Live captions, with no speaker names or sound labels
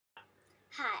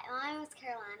Hi, my name is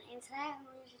Caroline, and today I'm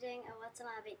going to be doing a What's in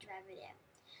My Beach Bag video.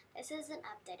 This is an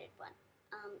updated one.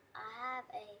 I have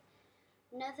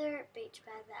another beach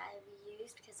bag that I've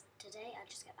used because today I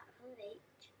just got back from the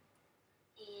beach,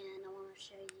 and I want to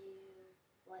show you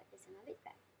what is in my beach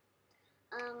bag.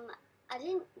 I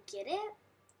didn't get it.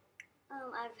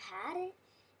 I've had it.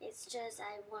 It's just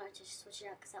I wanted to switch it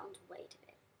out because that one's way too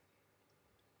big.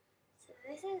 So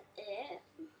this is it.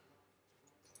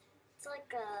 It's like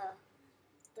a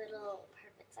little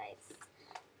perfect size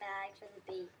bag for the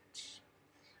beach.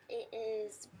 It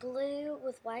is blue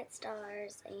with white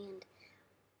stars and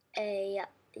a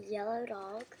yellow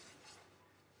dog,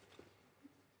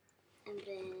 and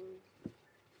then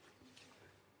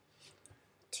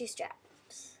two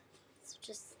straps. It's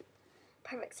just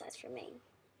perfect size for me.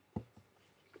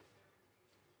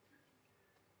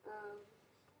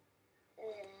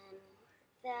 And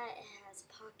that has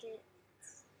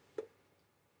pockets.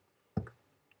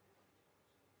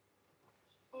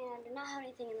 And I do not have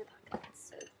anything in the pockets,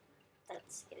 so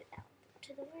let's get it out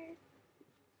to the word.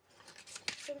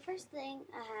 So the first thing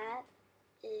I have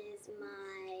is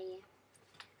my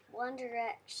One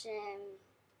Direction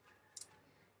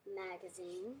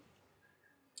magazine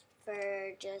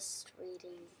for just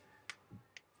reading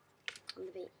on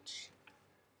the beach.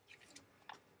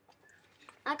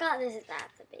 I got this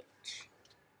at the beach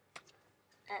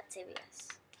at CVS.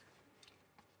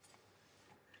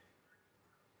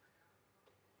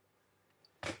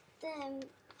 Then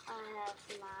I have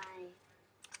my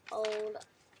old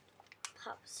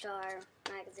Pop Star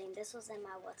magazine. This was in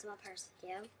my What's in My Purse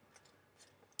video.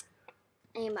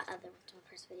 And my other What's in My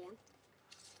Purse video.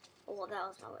 Well, that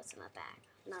was my What's in My Bag.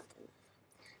 Not the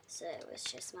So it was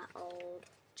just my old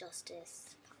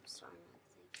Justice Pop Star magazine.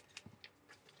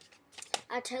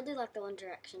 I totally like the One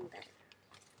Direction better.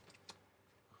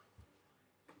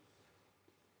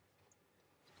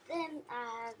 Then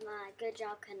I have my Good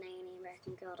Job Kanani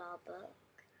American Girl doll book.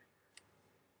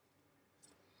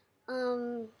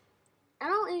 I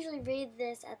don't usually read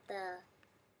this at the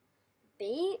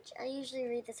beach. I usually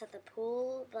read this at the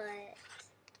pool, but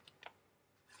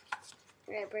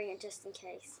I bring it just in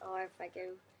case, or if I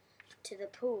go to the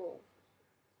pool.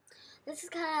 This is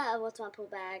kind of a What's My Pool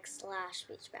bag /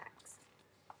 beach bags.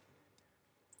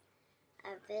 I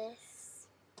have this.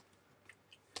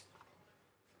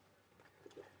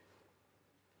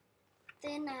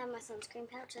 Then I have my sunscreen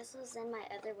pouch. This was in my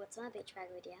other What's My Beach Bag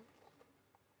video.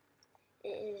 It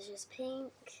is just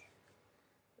pink.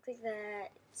 Look like that.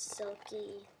 It's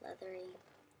silky, leathery.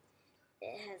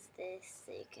 It has this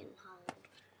that you can hold.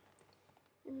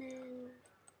 And then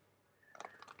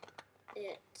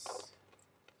it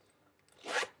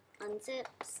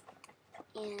unzips.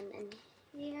 And in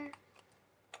here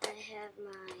I have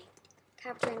my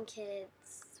Captain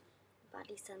Kids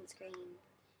body sunscreen.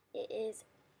 It is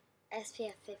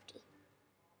SPF 50.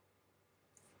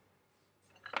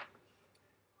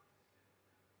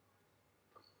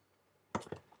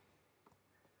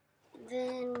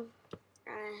 Then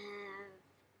I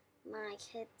have my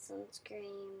Kids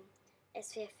sunscreen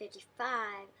SPF 55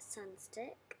 sun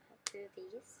stick. I'll do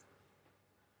these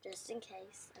just in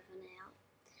case I run out.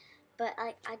 But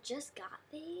I just got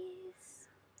these,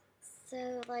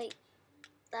 so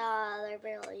they're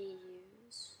barely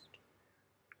used.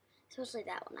 Especially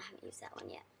that one. I haven't used that one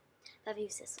yet. But I've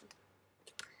used this one.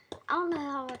 I don't know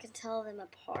how I can tell them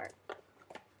apart.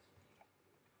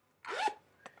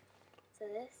 So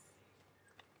this.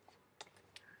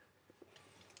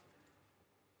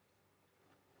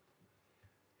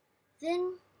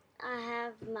 Then I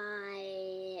have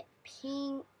my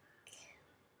pink,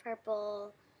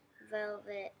 purple,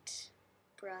 velvet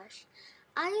brush.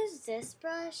 I use this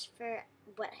brush for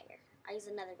wet hair. I use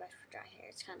another brush for dry hair.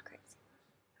 It's kind of crazy.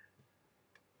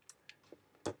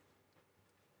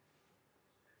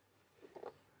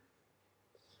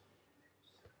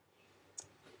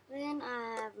 Then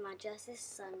I have my Justice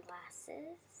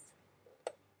sunglasses.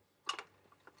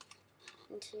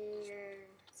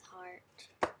 Interior's heart.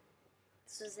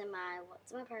 This was in my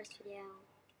What's in My Purse video.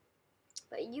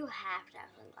 But you have to have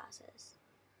sunglasses.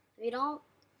 If you don't,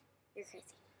 you're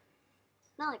crazy.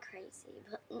 Not like crazy,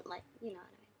 but like, you know what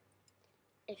I mean.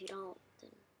 If you don't,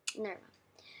 then never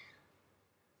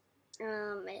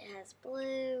mind. It has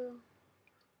blue,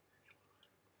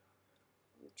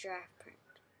 giraffe print,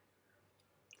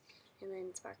 and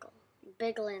then sparkle.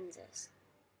 Big lenses.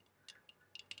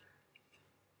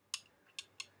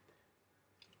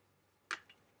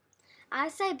 I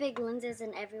say big lenses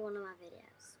in every one of my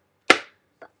videos,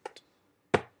 but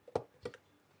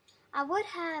I would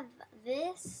have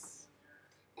this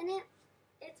in it.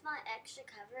 It's my extra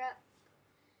cover-up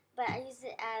but I used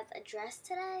it as a dress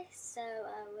today, so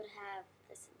I would have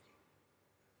this in there.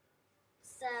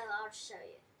 So I'll show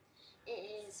you.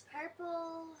 It is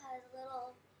purple, has a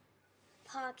little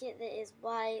pocket that is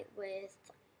white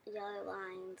with yellow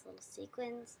lines, little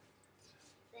sequins.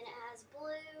 Then it has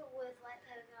blue with white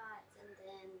polka dots, and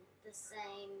then the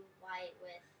same white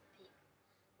with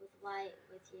white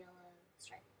with yellow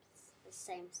stripes. The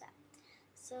same set.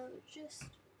 So just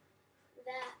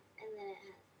that, and then it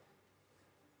has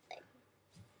the thing.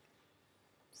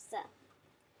 So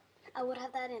I would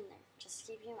have that in there. Just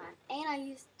keep in mind.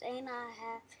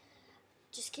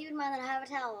 Just keep in mind that I have a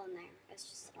towel in there. It's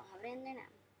just I don't have it in there now.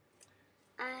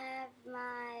 I have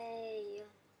my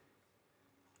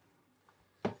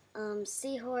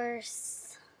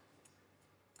seahorse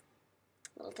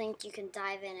little thing you can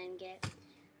dive in and get.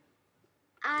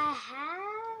 I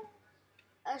have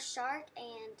a shark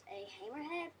and a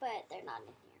hammerhead, but they're not in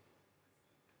here.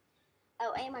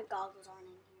 Oh, and my goggles aren't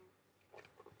in here.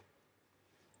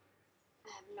 I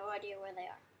have no idea where they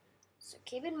are. So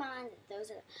keep in mind that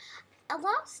those are a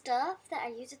lot of stuff that I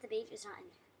use at the beach is not in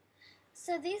there.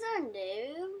 So these are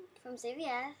new from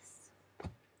CVS.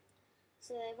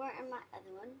 So they weren't in my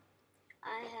other one.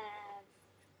 I have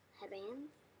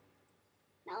headbands.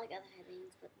 Not like other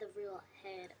headbands, but the real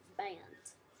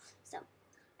headbands. So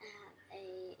I have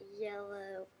a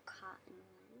yellow cotton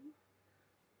one.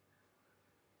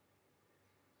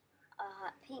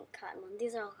 A pink cotton one.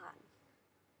 These are all cotton.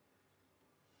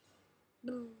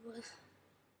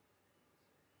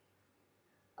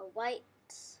 A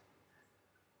white.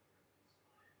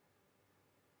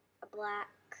 A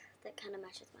black that kind of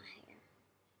matches my hair.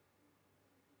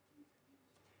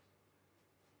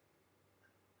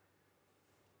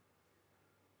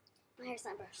 My hair's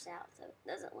not brushed out, so it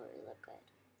doesn't really look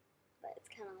good. But it's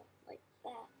kind of like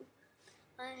that.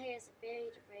 My hair is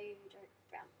very, very dark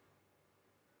brown.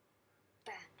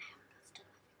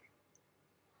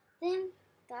 Then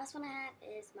the last one I have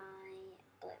is my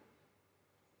blue.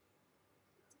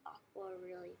 It's aqua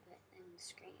really, but in the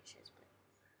screen it shows blue.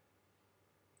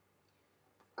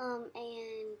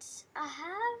 And I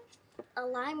have a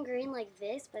lime green like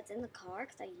this, but it's in the car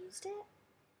because I used it.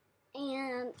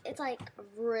 And it's like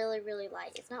really, really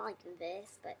light. It's not like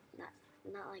this, but not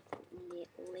like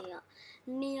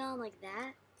neon like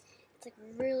that. It's like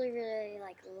really, really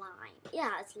like lime.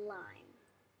 Yeah, it's lime.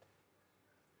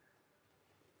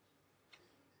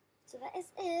 So that is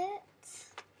it.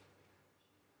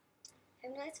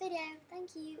 Hope you liked this video.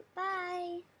 Thank you.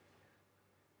 Bye.